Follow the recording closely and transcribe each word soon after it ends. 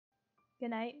Good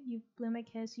night. You blew him a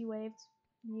kiss. You waved.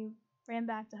 You ran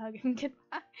back to hug him.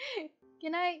 Goodbye.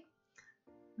 Good night.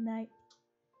 Night.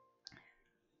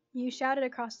 You shouted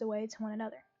across the way to one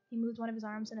another. He moved one of his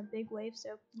arms in a big wave so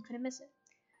you couldn't miss it.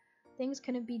 Things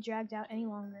couldn't be dragged out any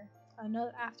longer.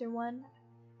 After one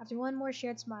more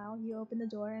shared smile, you opened the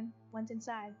door and went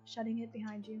inside, shutting it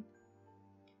behind you.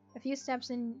 A few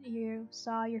steps in, you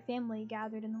saw your family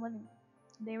gathered in the living room.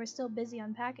 They were still busy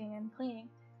unpacking and cleaning.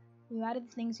 You added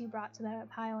the things you brought to the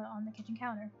pile on the kitchen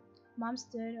counter. Mom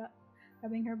stood up,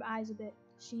 rubbing her eyes a bit.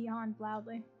 She yawned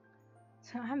loudly.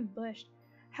 I'm bushed.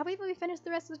 How about we finish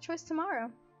the rest of the chores tomorrow?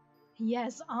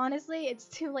 Yes, honestly, it's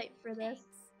too late for this. Thanks.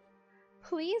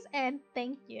 Please and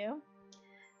thank you.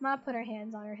 Ma put her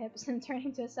hands on her hips and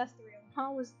turning to assess the room.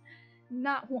 Ma was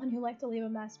not one who liked to leave a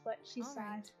mess, but she sighed.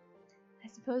 Right. I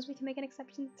suppose we can make an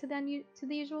exception to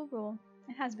the usual rule.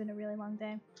 It has been a really long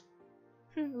day.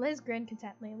 Liz grinned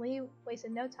contently. Lee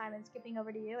wasted no time in skipping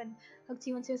over to you and hooked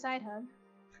you into a side hug.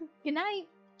 Good night!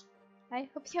 I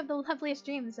hope you have the loveliest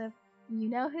dreams of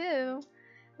you-know-who.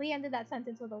 Lee ended that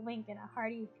sentence with a wink and a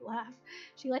hearty laugh.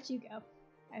 She let you go.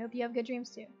 I hope you have good dreams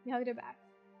too. You hugged her back.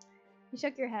 You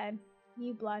shook your head.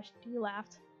 You blushed. You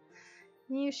laughed.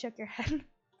 You shook your head.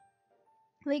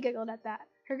 Lee giggled at that.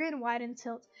 Her grin widened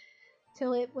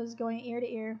till it was going ear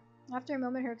to ear. After a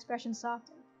moment, her expression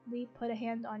softened. Lee put a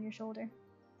hand on your shoulder.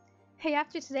 Hey,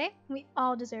 after today, we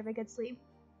all deserve a good sleep.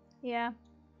 Yeah.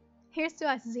 Here's to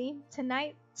us, Z.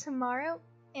 Tonight, tomorrow,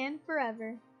 and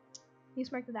forever. You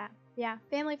smirked at that. Yeah,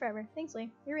 family forever. Thanks,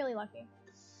 Lee. You're really lucky.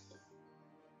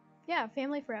 Yeah,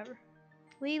 family forever.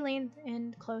 Lee leaned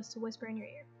in close to whisper in your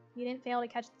ear. You didn't fail to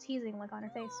catch the teasing look on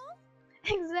her face.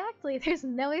 Aw. Exactly. There's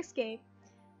no escape.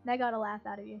 That got a laugh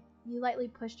out of you. You lightly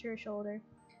pushed her shoulder.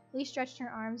 Lee stretched her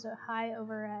arms high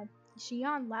over her head. She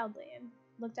yawned loudly and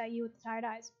looked at you with tired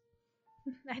eyes.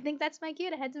 I think that's my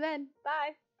cue to head to bed.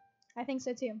 Bye. I think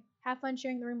so too. Have fun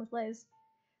sharing the room with Liz.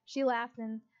 She laughed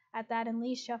at that and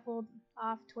Lee shuffled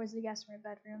off towards the guest room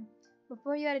bedroom.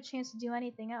 Before you had a chance to do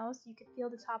anything else, you could feel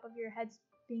the top of your head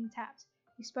being tapped.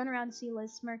 You spun around to see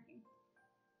Liz smirking.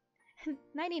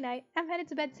 Nighty-night. I'm headed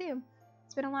to bed too.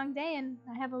 It's been a long day and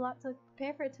I have a lot to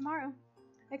prepare for tomorrow.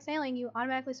 Exhaling, you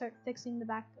automatically start fixing the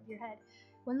back of your head.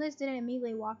 When Liz didn't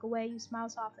immediately walk away, you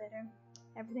smiled softly at her.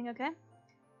 Everything okay?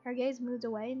 Her gaze moved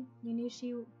away. You knew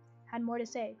she had more to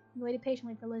say. You waited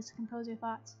patiently for Liz to compose her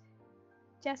thoughts.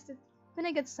 Jess, it's been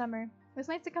a good summer. It was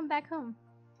nice to come back home.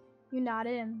 You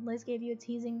nodded, and Liz gave you a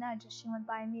teasing nudge as she went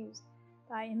by amused.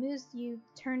 You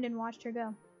turned and watched her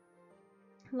go.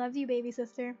 Love you, baby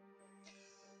sister.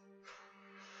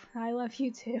 I love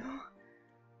you too.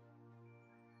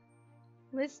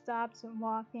 Liz stopped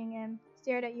walking and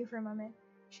stared at you for a moment.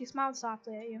 She smiled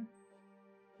softly at you.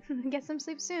 Get some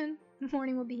sleep soon. The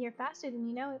morning will be here faster than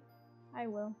you know it. I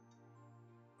will.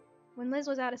 When Liz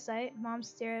was out of sight, Mom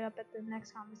stared up at the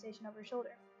next conversation over her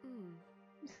shoulder.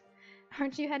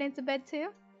 Aren't you heading to bed too?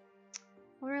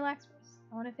 I want to relax first.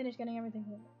 I want to finish getting everything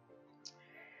here.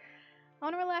 I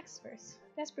want to relax first.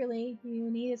 Desperately, you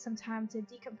needed some time to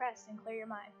decompress and clear your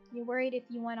mind. You worried if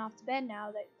you went off to bed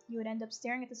now that you would end up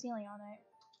staring at the ceiling all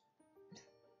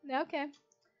night. Okay.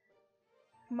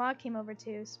 Ma came over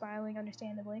too, smiling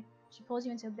understandably. She pulls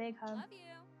you into a big hug. Love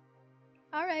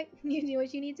you. Alright, you do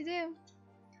what you need to do.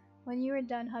 When you were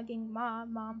done hugging Ma,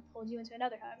 Mom pulled you into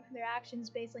another hug. Their actions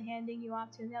basically handing you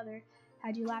off to the other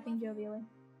had you laughing jovially.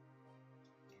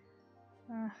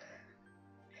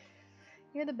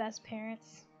 You're the best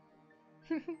parents.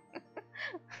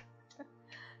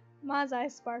 Ma's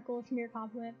eyes sparkled from your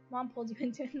compliment. Mom pulled you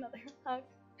into another hug.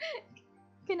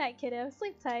 Good night, kiddo.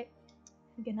 Sleep tight.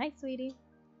 Good night, sweetie.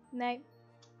 Night.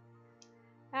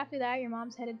 After that, your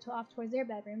mom's headed off towards their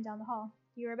bedroom down the hall.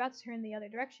 You were about to turn the other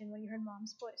direction when you heard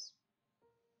Mom's voice.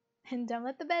 And don't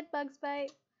let the bed bugs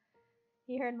bite.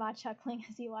 You heard Ma chuckling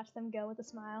as you watched them go with a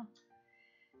smile.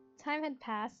 Time had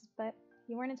passed, but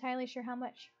you weren't entirely sure how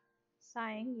much.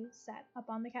 Sighing, you sat up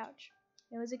on the couch.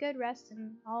 It was a good rest,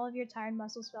 and all of your tired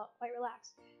muscles felt quite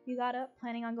relaxed. You got up,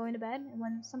 planning on going to bed, and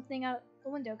when something out the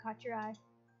window caught your eye.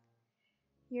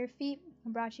 Your feet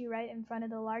brought you right in front of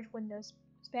the large windows,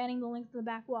 spanning the length of the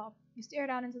back wall. You stared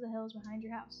out into the hills behind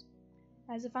your house.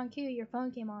 As if on cue, your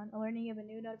phone came on, alerting you of a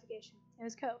new notification. It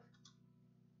was Cove.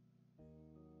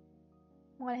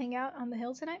 Want to hang out on the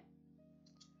hill tonight?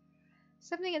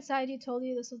 Something inside you told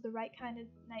you this was the right kind of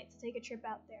night to take a trip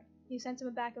out there. You sent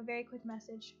him back a very quick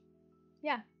message.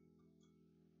 Yeah.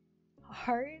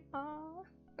 Heart? Aww.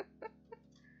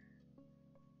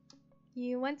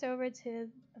 You went over to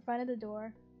the front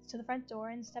door,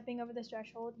 and stepping over the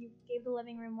threshold, you gave the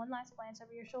living room one last glance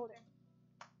over your shoulder.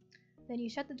 Then you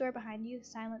shut the door behind you.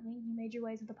 Silently, you made your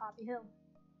way to the Poppy Hill.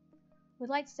 With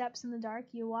light steps in the dark,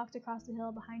 you walked across the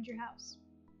hill behind your house.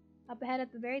 Up ahead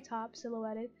at the very top,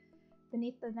 silhouetted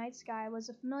beneath the night sky, was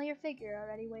a familiar figure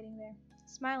already waiting there.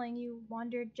 Smiling, you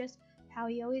wondered just how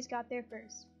he always got there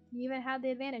first. You even had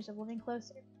the advantage of living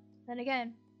closer. Then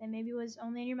again, and maybe it was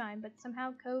only in your mind, but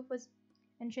somehow Cove was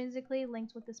intrinsically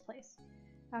linked with this place.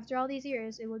 After all these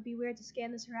years, it would be weird to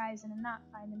scan this horizon and not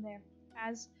find him there.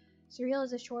 As surreal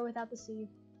as a shore without the sea,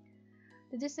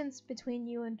 the distance between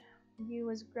you and you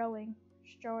was growing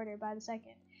shorter by the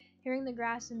second. Hearing the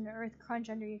grass and the earth crunch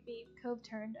under your feet, Cove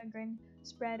turned, a grin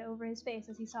spread over his face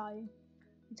as he saw you.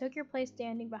 You took your place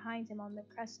standing behind him on the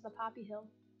crest of the Poppy Hill,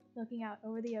 looking out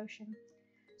over the ocean.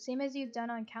 Same as you'd done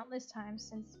on countless times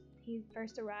since he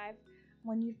first arrived,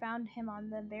 when you found him on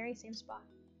the very same spot.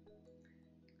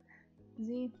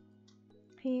 He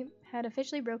had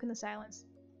officially broken the silence,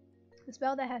 the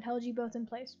spell that had held you both in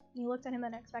place. You looked at him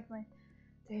unexpectedly.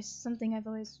 There's something I've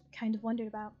always kind of wondered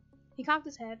about. He cocked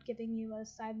his head, giving you a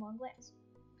sidelong glance.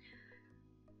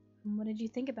 What did you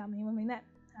think about me when we met?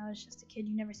 I was just a kid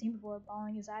you'd never seen before,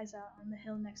 bawling his eyes out on the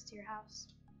hill next to your house.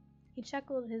 He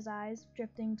chuckled, his eyes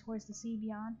drifting towards the sea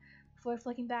beyond, before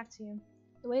flicking back to you.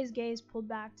 The way his gaze pulled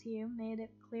back to you made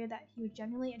it clear that he was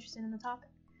genuinely interested in the topic.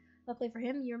 Luckily for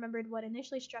him, you remembered what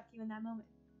initially struck you in that moment.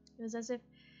 It was as if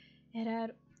it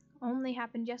had only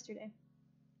happened yesterday.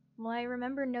 Well, I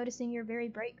remember noticing your very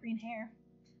bright green hair.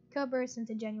 Cove burst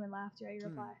into genuine laughter at your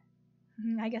reply.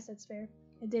 I guess that's fair.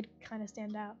 It did kind of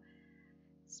stand out.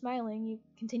 Smiling, you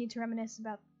continued to reminisce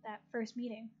about that first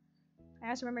meeting. I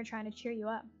also remember trying to cheer you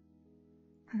up.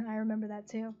 I remember that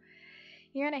too.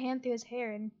 He ran a hand through his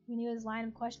hair, and you knew his line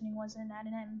of questioning wasn't at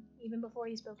an end, even before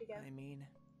he spoke again.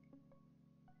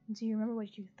 Do you remember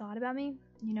what you thought about me?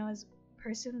 You know, as a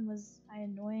person, was I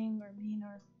annoying or mean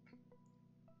or...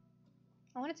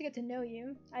 I wanted to get to know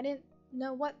you. I didn't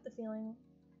know what the feeling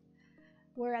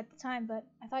were at the time, but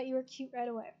I thought you were cute right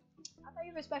away. I thought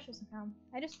you were special somehow.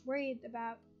 I just worried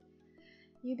about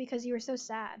you because you were so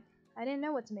sad. I didn't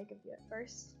know what to make of you at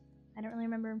first. I don't really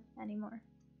remember anymore.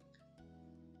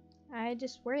 I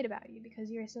just worried about you because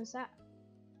you were so sad.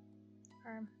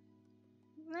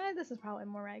 This is probably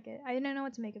more like it. I didn't know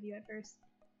what to make of you at first.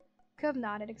 Cove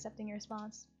nodded, accepting your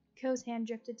response. Cove's hand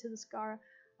drifted to the scar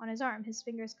on his arm, his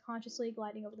fingers consciously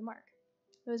gliding over the mark.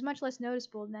 It was much less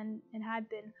noticeable than it had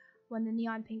been when the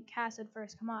neon pink cast had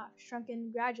first come off,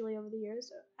 shrunken gradually over the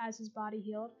years as his body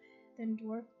healed, then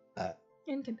dwarfed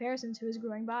in comparison to his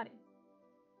growing body.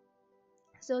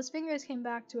 Still, his fingers came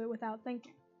back to it without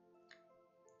thinking.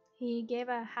 He gave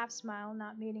a half smile,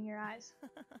 not meeting your eyes.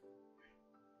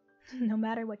 No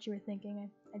matter what you were thinking,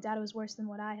 I doubt it was worse than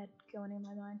what I had going in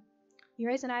my mind. You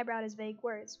raised an eyebrow at his vague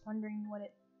words, wondering what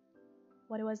it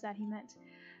was that he meant.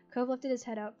 Cove lifted his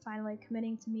head up, finally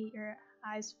committing to meet your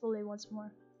eyes fully once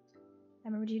more. I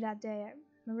remembered you that day. I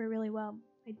remember it really well.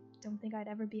 I don't think I'd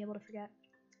ever be able to forget.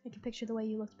 I can picture the way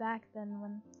you looked back then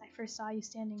when I first saw you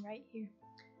standing right here.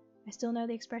 I still know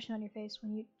the expression on your face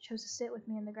when you chose to sit with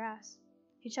me in the grass.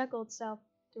 He chuckled,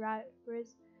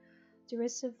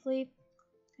 derisively,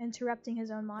 interrupting his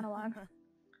own monologue.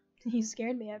 You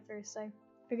scared me at first. I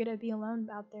figured I'd be alone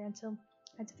out there until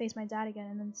I had to face my dad again,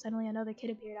 and then suddenly another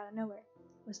kid appeared out of nowhere.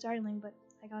 It was startling, but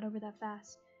I got over that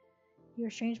fast. You were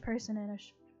a strange person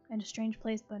in a strange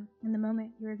place, but in the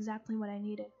moment, you were exactly what I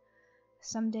needed.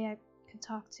 Someday I could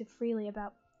talk to freely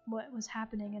about what was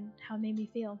happening and how it made me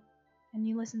feel. And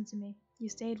you listened to me. You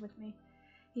stayed with me.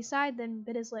 He sighed, then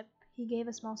bit his lip. He gave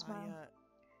a small smile.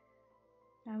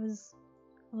 I was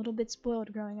a little bit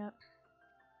spoiled growing up.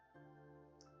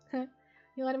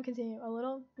 You let him continue. A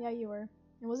little? Yeah, you were.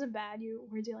 It wasn't bad. You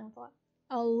were dealing with a lot.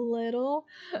 A little?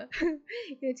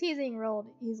 Your teasing rolled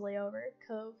easily over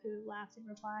Cove, who laughed in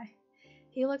reply.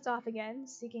 He looked off again,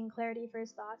 seeking clarity for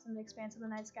his thoughts in the expanse of the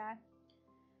night sky.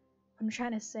 What I'm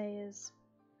trying to say is,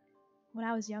 when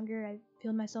I was younger, I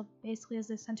viewed myself basically as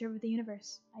the center of the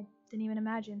universe. I didn't even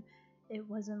imagine it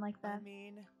wasn't like that.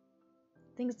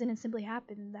 Things didn't simply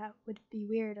happen. That would be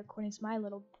weird, according to my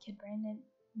little kid brain. It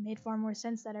made far more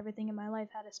sense that everything in my life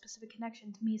had a specific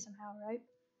connection to me somehow, right?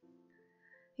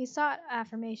 He sought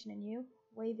affirmation in you,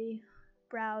 wavy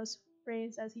brows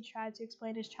raised as he tried to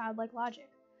explain his childlike logic.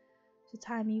 At the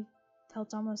time, you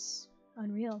felt almost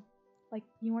unreal. Like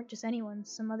you weren't just anyone,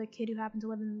 some other kid who happened to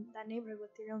live in that neighborhood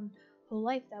with your own whole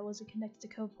life that wasn't connected to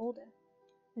Cove Holden.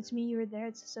 And to me, you were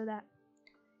there so that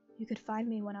you could find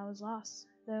me when I was lost.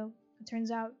 Though it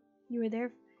turns out you were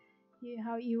there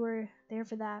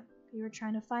for that. You were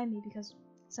trying to find me because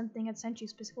something had sent you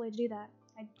specifically to do that.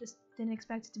 I just didn't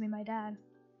expect it to be my dad.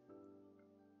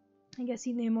 I guess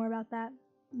he knew more about that,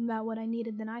 about what I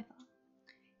needed than I thought.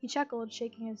 He chuckled,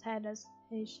 shaking his head as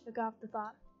he shook off the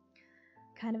thought.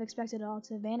 Kind of expected it all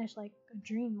to vanish like a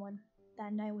dream when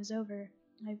that night was over.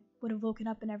 I would have woken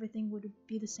up and everything would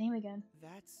be the same again.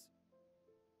 That's...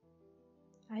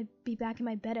 I'd be back in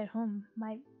my bed at home,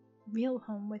 my real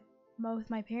home with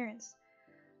my parents.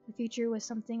 The future was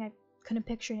something I couldn't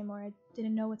picture anymore. I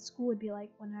didn't know what school would be like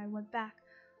when I went back,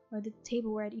 or the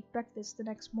table where I'd eat breakfast the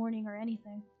next morning, or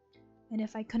anything. And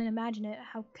if I couldn't imagine it,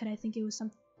 how could I think it was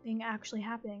something actually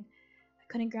happening?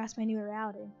 I couldn't grasp my new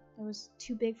reality. It was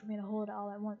too big for me to hold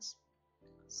all at once.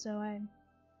 So I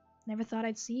never thought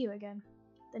I'd see you again.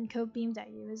 Then Cove beamed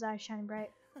at you, his eyes shining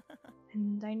bright.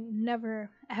 And I never,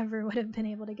 ever would have been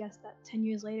able to guess that 10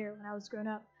 years later, when I was grown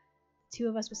up, the two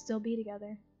of us would still be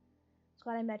together.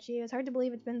 Glad I met you. It's hard to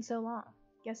believe it's been so long.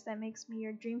 Guess that makes me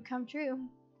your dream come true.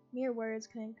 Mere words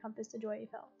can encompass the joy you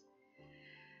felt.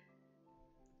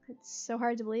 It's so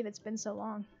hard to believe it's been so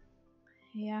long.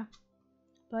 Yeah,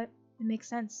 but it makes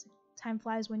sense. Time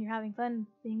flies when you're having fun.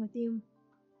 Being with you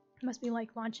must be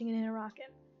like launching it in a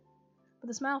rocket. But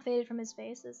the smile faded from his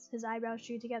face as his eyebrows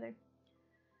drew together.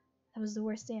 That was the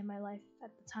worst day of my life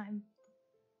at the time.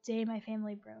 The day my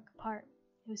family broke apart.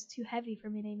 It was too heavy for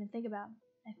me to even think about.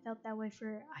 I felt that way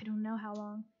for I don't know how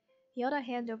long. He held a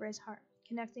hand over his heart,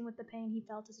 connecting with the pain he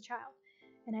felt as a child.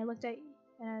 And I looked at you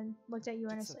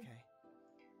earnestly. It's okay.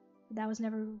 But that was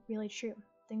never really true.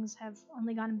 Things have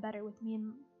only gotten better with me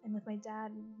and with my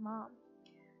dad and mom.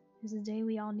 It was the day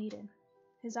we all needed.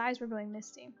 His eyes were going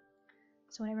misty.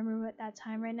 So when I remember at that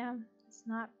time right now, it's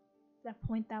not that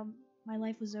point that my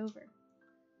life was over.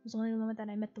 It was only the moment that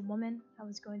I met the woman I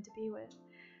was going to be with.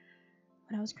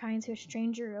 When I was crying to a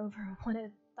stranger over what I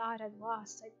thought I'd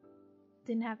lost, I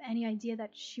didn't have any idea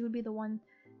that she would be the one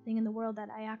thing in the world that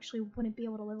I actually wouldn't be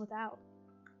able to live without.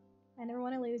 I never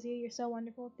want to lose you. You're so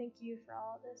wonderful. Thank you for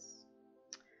all of this.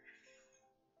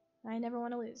 I never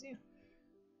want to lose you.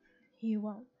 You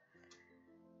won't.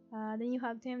 Then you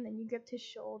hugged him, then you gripped his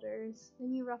shoulders,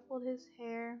 then you ruffled his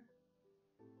hair,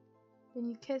 then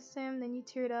you kissed him, then you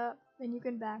teared up, then you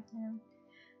grinned back to him.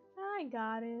 I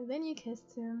got it. Then you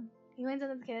kissed him. He leaned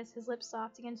into the kiss, his lips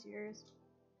soft against yours.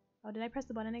 Oh, did I press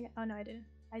the button again? Oh, no, I didn't.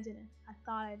 I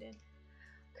thought I did.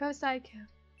 Crow sighed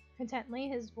contently.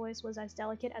 His voice was as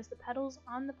delicate as the petals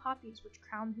on the poppies which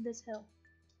crowned this hill.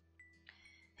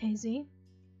 Hazy,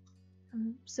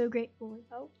 I'm so grateful.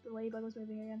 Oh, the ladybug was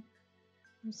moving again.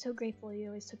 I'm so grateful you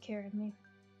always took care of me.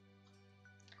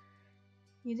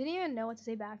 You didn't even know what to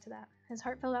say back to that. His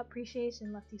heartfelt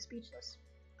appreciation left you speechless.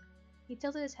 He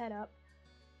tilted his head up.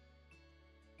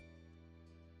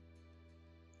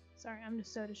 Sorry, I'm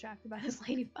just so distracted by this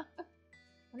ladybug. I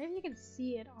wonder if you can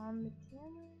see it on the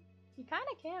camera. You kind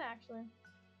of can, actually.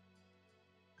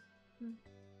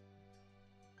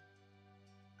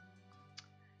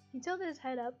 He tilted his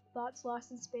head up, thoughts lost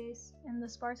in space and the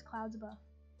sparse clouds above.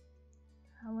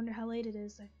 I wonder how late it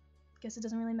is. I guess it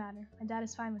doesn't really matter. My dad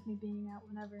is fine with me being out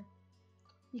whenever.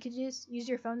 You could just use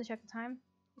your phone to check the time.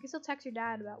 You can still text your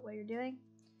dad about what you're doing.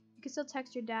 You can still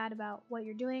text your dad about what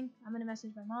you're doing. I'm gonna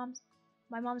message my moms.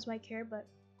 My moms might care, but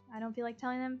I don't feel like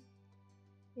telling them.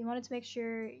 He wanted to make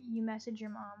sure you message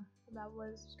your mom about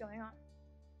what's going on.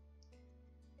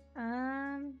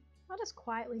 I'll just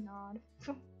quietly nod.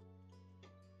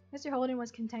 Mr. Holden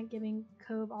was content giving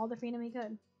Cove all the freedom he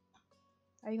could.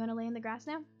 Are you going to lay in the grass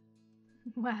now?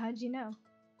 Well, how'd you know?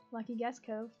 Lucky guess,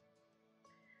 Cove.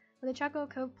 With a chuckle,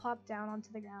 Cove plopped down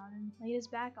onto the ground and laid his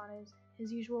back on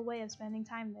his usual way of spending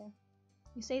time there.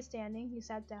 You stayed standing, you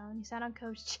sat down, you sat on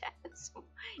Cove's chest.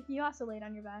 You also laid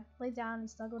on your back, laid down and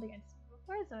snuggled against him. Of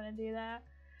course I'm going to do that.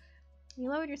 You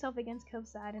lowered yourself against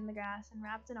Cove's side in the grass and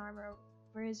wrapped an arm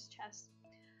over his chest.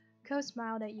 Cove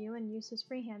smiled at you and used his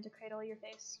free hand to cradle your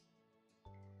face.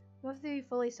 Both of you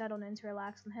fully settled in to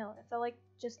relax on the hill. It felt like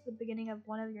just the beginning of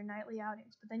one of your nightly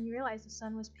outings, but then you realized the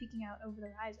sun was peeking out over the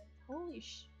horizon. Holy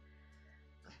sh...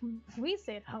 We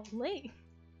stayed out late.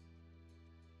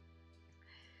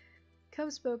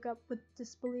 Cove spoke up with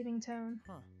disbelieving tone.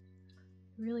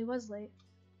 It really was late.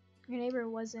 Your neighbor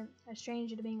wasn't a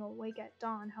stranger to being awake at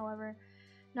dawn, however,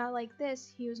 not like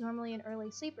this. He was normally an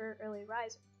early sleeper, early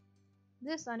riser.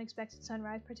 This unexpected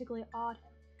sunrise particularly awed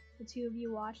him. The two of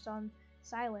you watched on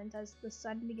silent as the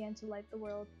sun began to light the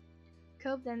world.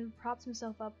 Cove then propped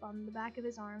himself up on the back of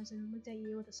his arms and looked at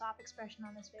you with a soft expression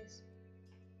on his face.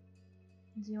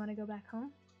 Do you want to go back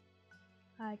home?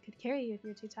 I could carry you if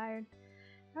you're too tired.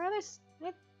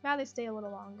 I'd rather stay a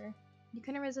little longer. You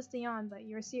couldn't resist the yawn, but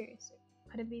you were serious. It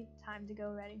couldn't be time to go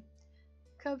already.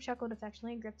 Cove chuckled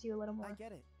affectionately and gripped you a little more. I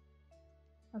get it.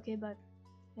 Okay, but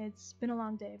it's been a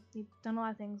long day. We've done a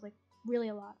lot of things, like really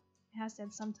a lot. It has to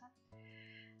end sometime.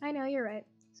 I know, you're right.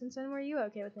 Since when were you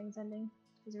okay with things ending?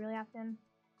 Does it really have to end?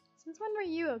 Since when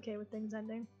were you okay with things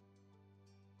ending?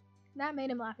 That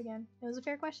made him laugh again. It was a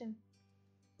fair question.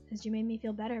 Because you made me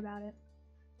feel better about it.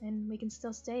 And we can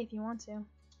still stay if you want to.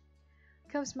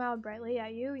 Cove smiled brightly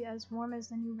at you, as warm as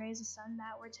the new rays of sun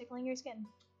that were tickling your skin.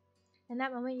 In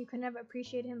that moment, you couldn't have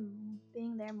appreciated him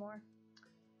being there more.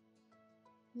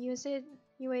 You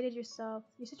situated yourself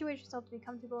to be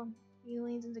comfortable. You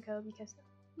leaned into Cove. You kissed him.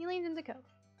 You leaned into Cove.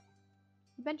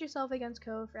 You bent yourself against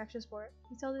Cove for extra support.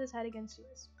 He tilted his head against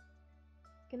yours.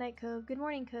 Good night, Cove. Good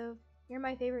morning, Cove. You're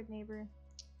my favorite neighbor.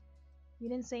 You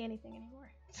didn't say anything anymore.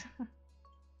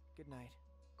 Good night.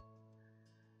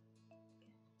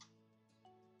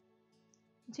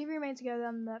 The two of you remained together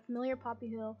on that familiar poppy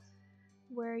hill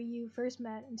where you first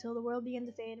met until the world began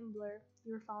to fade and blur.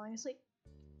 You were falling asleep.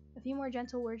 A few more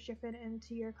gentle words drifted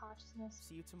into your consciousness.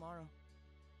 See you tomorrow.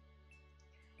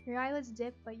 Your eyelids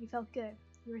dipped, but you felt good.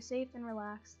 You were safe and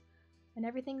relaxed, and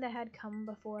everything that had come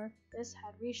before this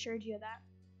had reassured you of that.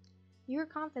 You were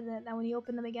confident that when you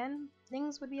opened them again,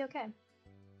 things would be okay.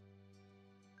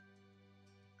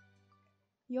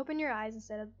 You opened your eyes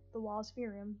instead of the walls of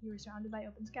your room. You were surrounded by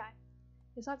open sky.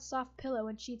 You saw the soft pillow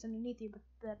and sheets underneath you, but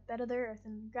the bed of the earth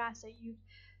and grass that you'd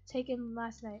taken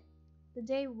last night. The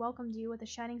day welcomed you with a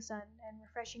shining sun and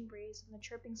refreshing breeze and the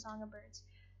chirping song of birds.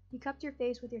 You cupped your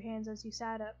face with your hands as you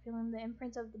sat up, feeling the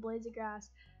imprint of the blades of grass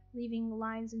leaving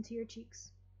lines into your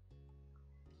cheeks.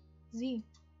 Z.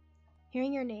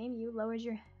 Hearing your name, you lowered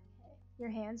your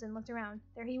hands and looked around.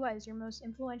 There he was, your most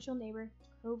influential neighbor,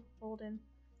 Cove Bolden.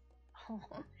 Oh.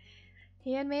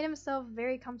 He had made himself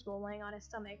very comfortable laying on his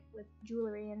stomach with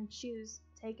jewelry and shoes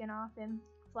taken off and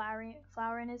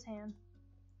flower in his hand.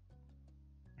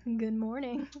 Good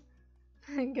morning.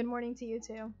 Good morning to you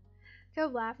too.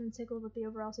 Cove laughed and tickled with the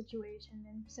overall situation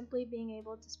and simply being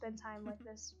able to spend time like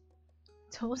this.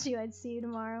 Told you I'd see you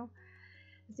tomorrow.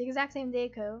 It's the exact same day,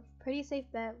 Cove. Pretty safe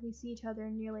bet we see each other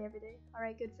nearly every day.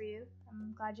 Alright, good for you.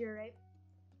 I'm glad you're right.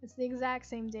 It's the exact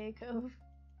same day, Cove.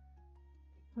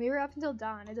 We were up until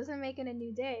dawn. It doesn't make it a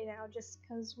new day now just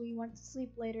because we went to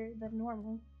sleep later than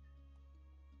normal.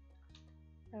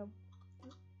 Oh.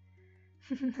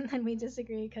 And we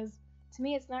disagree because to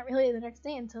me it's not really the next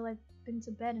day until I've been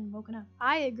to bed and woken up.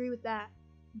 I agree with that.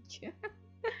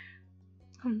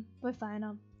 But fine,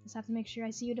 I'll just have to make sure I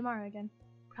see you tomorrow again.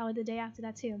 Probably the day after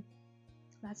that too.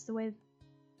 That's the way,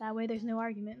 that way there's no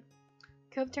argument.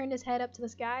 Cove turned his head up to the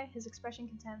sky, his expression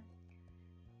content.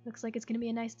 Looks like it's gonna be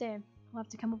a nice day. We'll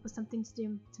have to come up with something to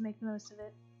do to make the most of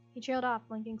it. He trailed off,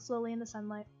 blinking slowly in the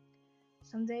sunlight.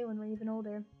 Someday, when we're even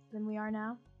older than we are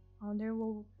now, I wonder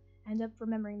we'll end up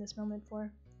remembering this moment for.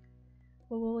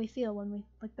 What will we feel when we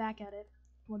look back at it?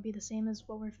 Will it be the same as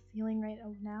what we're feeling right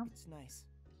now? It's nice.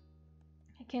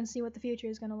 I can't see what the future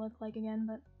is gonna look like again,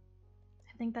 but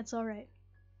I think that's alright.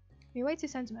 You're way too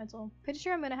sentimental. Pretty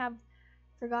sure I'm gonna have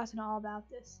forgotten all about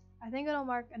this. I think it'll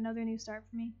mark another new start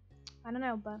for me. I don't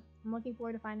know, but I'm looking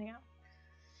forward to finding out.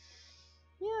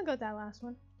 Yeah, I'll go with that last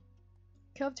one.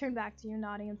 Cove turned back to you,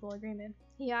 nodding in full agreement.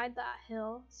 He eyed that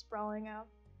hill sprawling out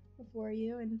before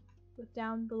you and looked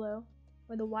down below,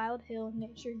 where the wild hill of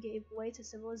nature gave way to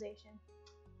civilization.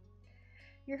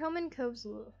 Your home and Cove's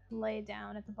lay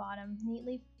down at the bottom,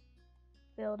 neatly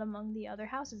filled among the other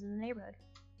houses in the neighborhood.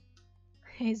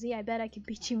 Hey Z, I bet I could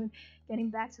beat you in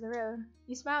getting back to the road.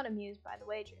 You smiled, amused by the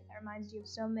wager. That reminds you of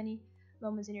so many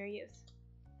moments in your youth.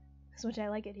 That's which I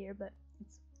like it here, but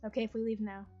it's okay if we leave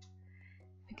now.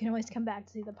 We can always come back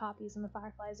to see the poppies and the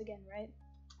fireflies again, right?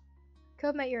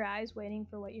 Cove met your eyes, waiting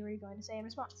for what you were going to say in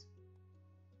response.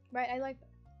 Right, I like that.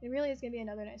 It really is going to be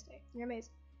another nice day. You're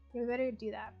amazing. You better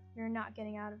do that. You're not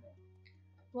getting out of it.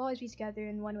 We'll always be together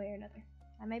in one way or another.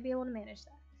 I may be able to manage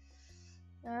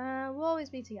that. We'll always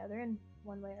be together in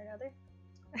one way or another.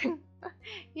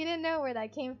 You didn't know where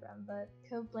that came from, but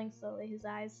Cove blinked slowly, his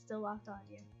eyes still locked on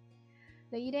you.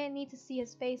 Though you didn't need to see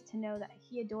his face to know that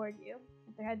he adored you.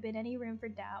 If there had been any room for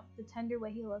doubt, the tender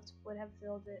way he looked would have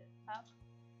filled it up.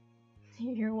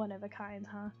 You're one of a kind,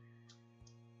 huh?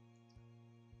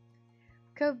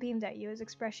 Cove beamed at you. His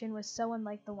expression was so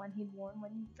unlike the one he'd worn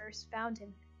when you first found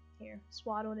him here,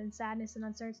 swaddled in sadness and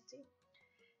uncertainty.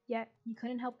 Yet, you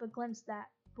couldn't help but glimpse that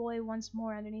boy once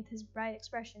more underneath his bright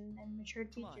expression and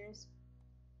matured features.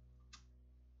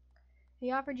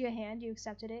 He offered you a hand. You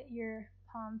accepted it, your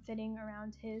palm fitting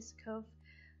around his. Cove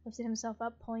lifted himself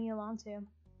up, pulling you along too.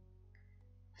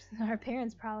 Our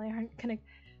parents probably aren't gonna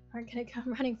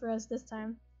come running for us this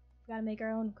time. We gotta make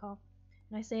our own call.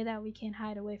 And I say that we can't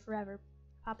hide away forever.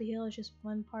 Poppy Hill is just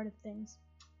one part of things.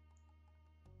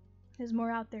 There's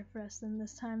more out there for us than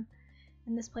this time,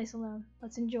 in this place alone.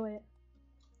 Let's enjoy it.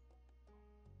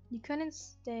 You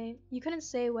couldn't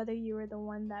say whether you were the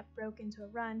one that broke into a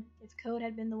run, if code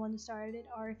had been the one that started it,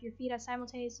 or if your feet had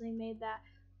simultaneously made that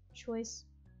choice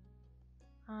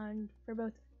for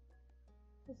both.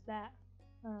 What's that?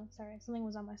 Oh, sorry, something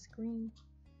was on my screen.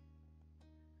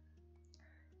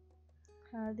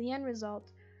 The end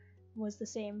result was the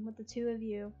same, with the two of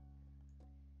you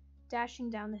dashing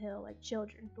down the hill like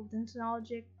children, but with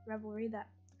nostalgic revelry that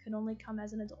could only come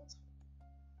as an adult.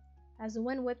 As the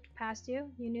wind whipped past you,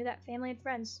 you knew that family and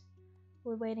friends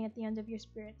were waiting at the end of your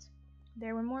spirit.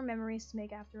 There were more memories to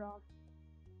make after all.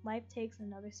 Life takes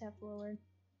another step forward.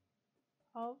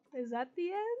 Oh, is that the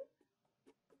end?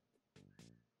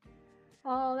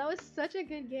 Oh, that was such a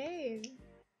good game.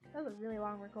 That was a really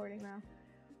long recording though.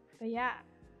 But yeah.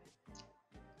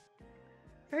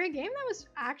 For a game that was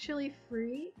actually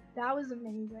free, that was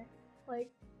amazing. Like,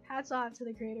 hats off to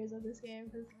the creators of this game,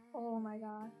 because oh my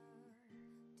god.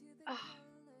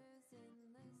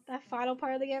 That final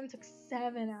part of the game took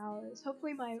 7 hours.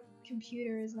 Hopefully my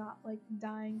computer is not like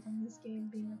dying from this game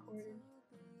being recorded.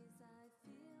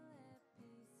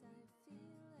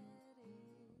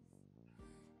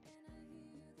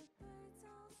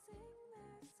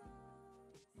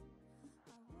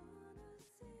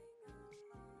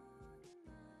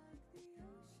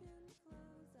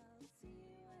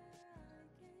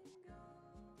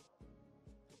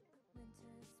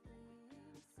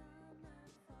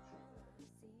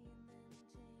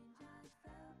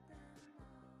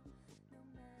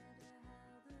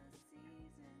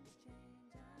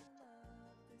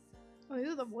 Oh, these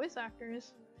are the voice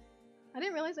actors. I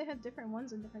didn't realize they had different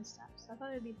ones in different steps. I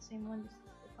thought it'd be the same one, just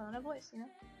they put on a voice, you know?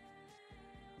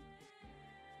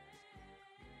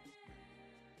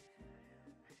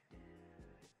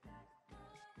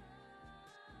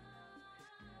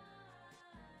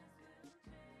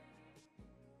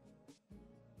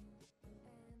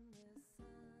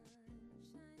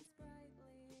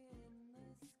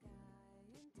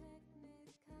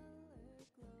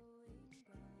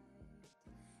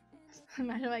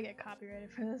 Imagine if I get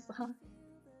copyrighted for this song.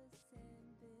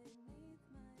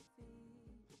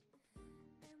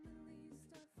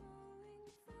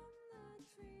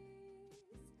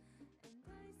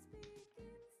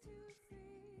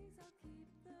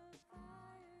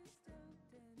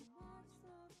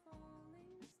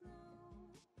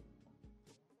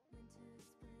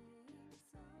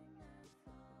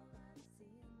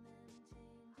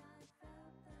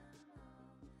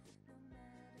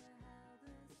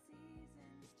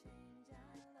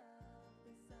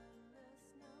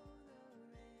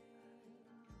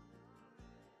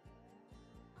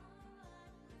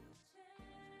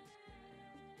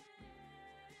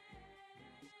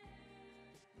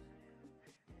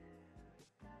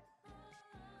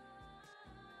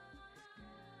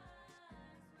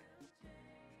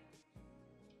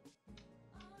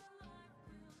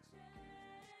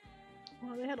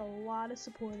 Well, they had a lot of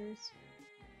supporters.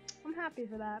 I'm happy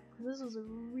for that, because this was a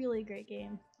really great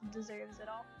game. It deserves it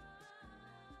all.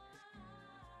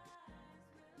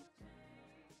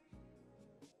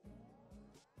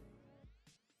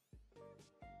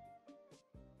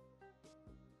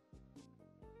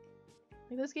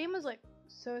 Like, this game was like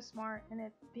so smart in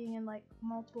it being in like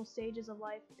multiple stages of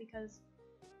life, because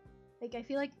like I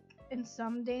feel like in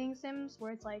some dating sims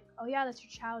where it's like, oh yeah, that's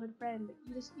your childhood friend, but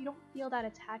you don't feel that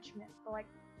attachment. But like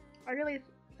I really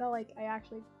felt like I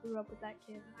actually grew up with that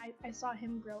kid. I saw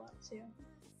him grow up too.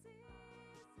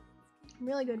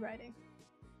 Really good writing.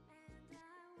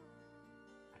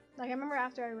 Like I remember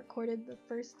after I recorded the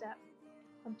first step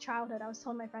of childhood, I was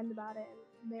telling my friend about it,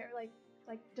 and they're like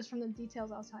just from the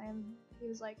details I was telling him, he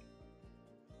was like,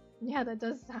 yeah, that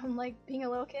does sound like being a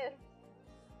little kid.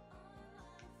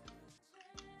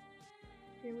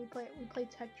 Here we play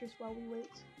Tetris while we wait.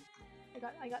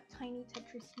 I got tiny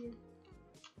Tetris here.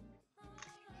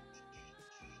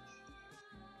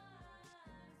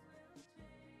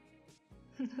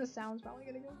 The sound's probably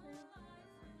gonna go through.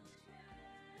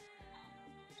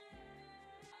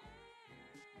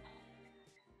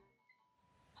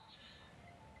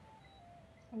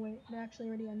 Oh wait, it actually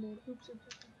already ended. Oops.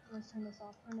 Let's turn this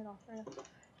off. Turn it off.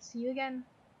 See you again.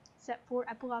 Set 4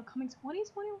 epilogue coming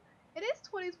 2021. It is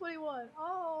 2021.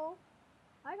 Oh,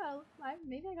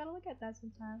 maybe I gotta look at that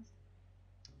sometimes.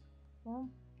 Well,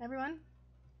 everyone,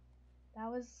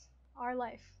 that was our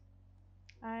life.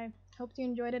 I hope you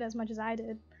enjoyed it as much as I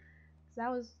did,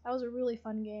 because that was a really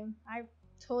fun game. I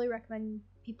totally recommend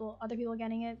other people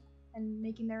getting it and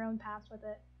making their own paths with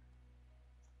it.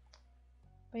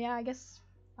 But yeah, I guess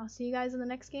I'll see you guys in the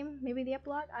next game. Maybe the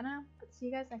epilogue. I don't know. But see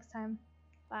you guys next time.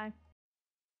 Bye.